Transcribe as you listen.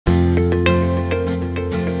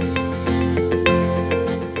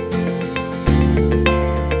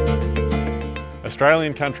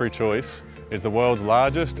Australian Country Choice is the world's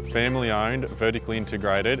largest family-owned, vertically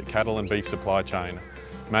integrated cattle and beef supply chain,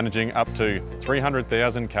 managing up to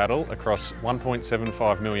 300,000 cattle across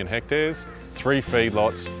 1.75 million hectares, 3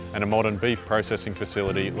 feedlots and a modern beef processing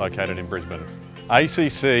facility located in Brisbane.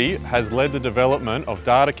 ACC has led the development of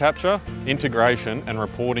data capture, integration and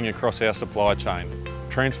reporting across our supply chain,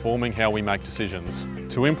 transforming how we make decisions.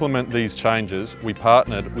 To implement these changes, we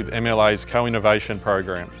partnered with MLA's co-innovation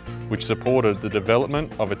program, which supported the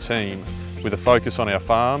development of a team with a focus on our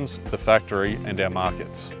farms, the factory and our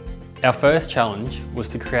markets. Our first challenge was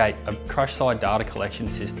to create a crush-side data collection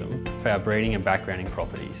system for our breeding and backgrounding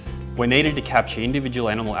properties. We needed to capture individual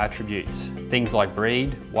animal attributes, things like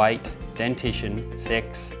breed, weight, dentition,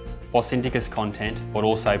 sex, Bos indicus content, but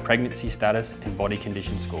also pregnancy status and body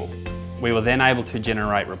condition score. We were then able to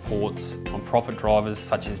generate reports on profit drivers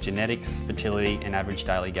such as genetics, fertility and average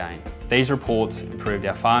daily gain. These reports improved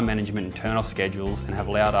our farm management and turn-off schedules and have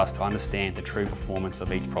allowed us to understand the true performance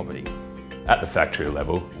of each property. At the factory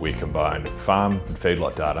level, we combined farm and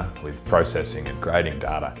feedlot data with processing and grading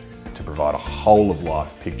data to provide a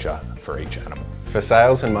whole-of-life picture for each animal. For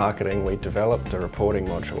sales and marketing, we developed a reporting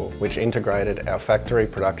module which integrated our factory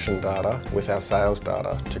production data with our sales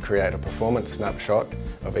data to create a performance snapshot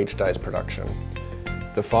of each day's production.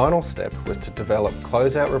 The final step was to develop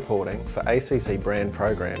closeout reporting for ACC brand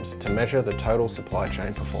programs to measure the total supply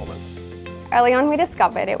chain performance. Early on we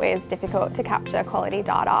discovered it was difficult to capture quality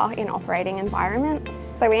data in operating environments.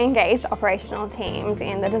 So we engaged operational teams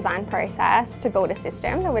in the design process to build a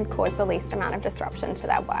system that would cause the least amount of disruption to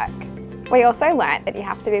their work. We also learnt that you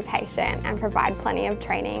have to be patient and provide plenty of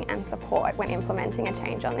training and support when implementing a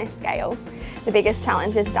change on this scale. The biggest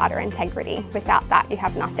challenge is data integrity. Without that, you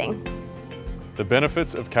have nothing. The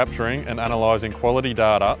benefits of capturing and analysing quality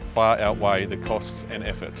data far outweigh the costs and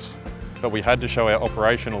efforts, but we had to show our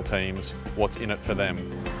operational teams what's in it for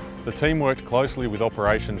them. The team worked closely with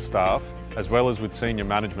operations staff as well as with senior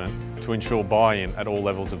management to ensure buy-in at all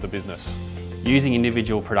levels of the business. Using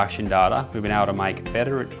individual production data, we've been able to make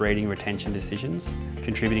better at breeding retention decisions,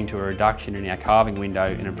 contributing to a reduction in our calving window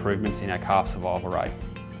and improvements in our calf survival rate.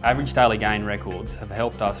 Average daily gain records have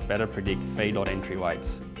helped us better predict feedlot entry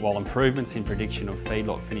weights, while improvements in prediction of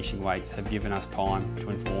feedlot finishing weights have given us time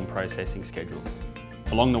to inform processing schedules.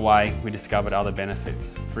 Along the way, we discovered other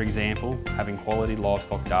benefits. For example, having quality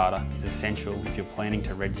livestock data is essential if you're planning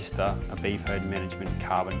to register a beef herd management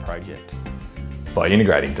carbon project. By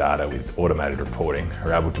integrating data with automated reporting,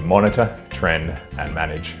 we're able to monitor, trend and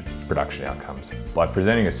manage production outcomes. By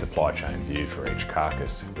presenting a supply chain view for each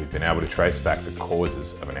carcass, we've been able to trace back the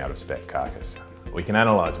causes of an out-of-spec carcass. We can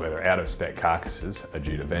analyse whether out-of-spec carcasses are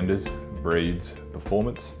due to vendors, breeds,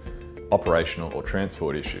 performance, operational or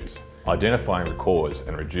transport issues. Identifying the cause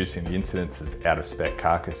and reducing the incidence of out-of-spec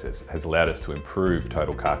carcasses has allowed us to improve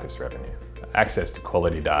total carcass revenue. Access to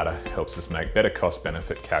quality data helps us make better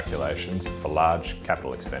cost-benefit calculations for large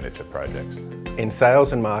capital expenditure projects. In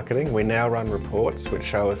sales and marketing, we now run reports which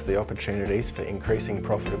show us the opportunities for increasing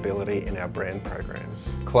profitability in our brand programs.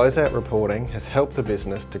 Closeout reporting has helped the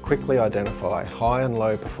business to quickly identify high and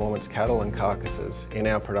low performance cattle and carcasses in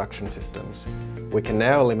our production systems. We can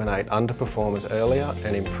now eliminate underperformers earlier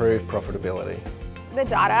and improve profitability. The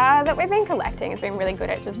data that we've been collecting has been really good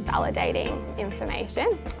at just validating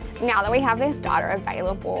information. Now that we have this data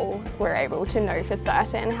available, we're able to know for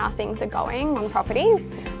certain how things are going on properties,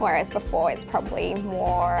 whereas before it's probably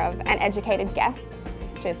more of an educated guess.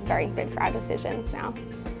 It's just very good for our decisions now.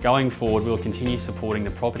 Going forward, we'll continue supporting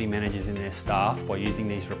the property managers and their staff by using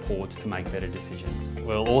these reports to make better decisions.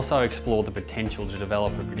 We'll also explore the potential to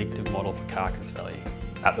develop a predictive model for carcass value.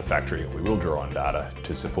 At the factory, we will draw on data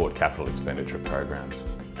to support capital expenditure programs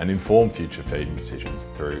and inform future feeding decisions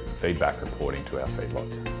through feedback reporting to our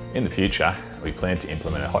feedlots. In the future, we plan to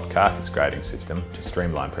implement a hot carcass grading system to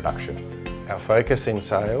streamline production. Our focus in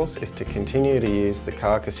sales is to continue to use the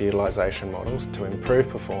carcass utilisation models to improve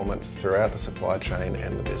performance throughout the supply chain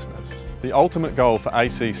and the business. The ultimate goal for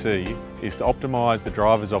ACC is to optimise the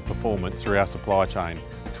drivers of performance through our supply chain,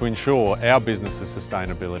 to ensure our business's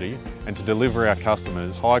sustainability and to deliver our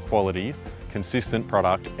customers high quality, consistent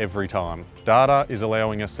product every time. Data is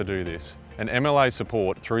allowing us to do this, and MLA's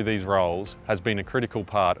support through these roles has been a critical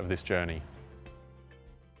part of this journey.